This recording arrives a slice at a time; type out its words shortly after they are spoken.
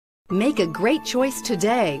Make a great choice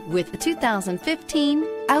today with the 2015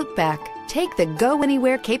 Outback. Take the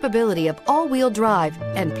go-anywhere capability of all-wheel drive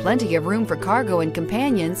and plenty of room for cargo and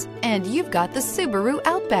companions, and you've got the Subaru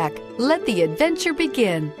Outback. Let the adventure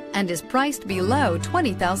begin, and is priced below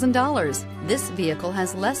 $20,000. This vehicle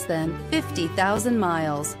has less than 50,000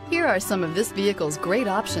 miles. Here are some of this vehicle's great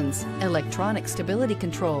options: electronic stability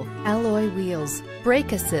control, alloy wheels,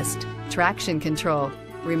 brake assist, traction control,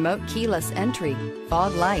 remote keyless entry,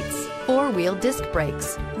 fog lights, four-wheel disc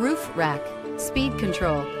brakes, roof rack, speed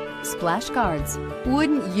control, splash guards.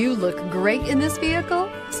 Wouldn't you look great in this vehicle?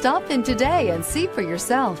 Stop in today and see for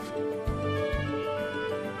yourself.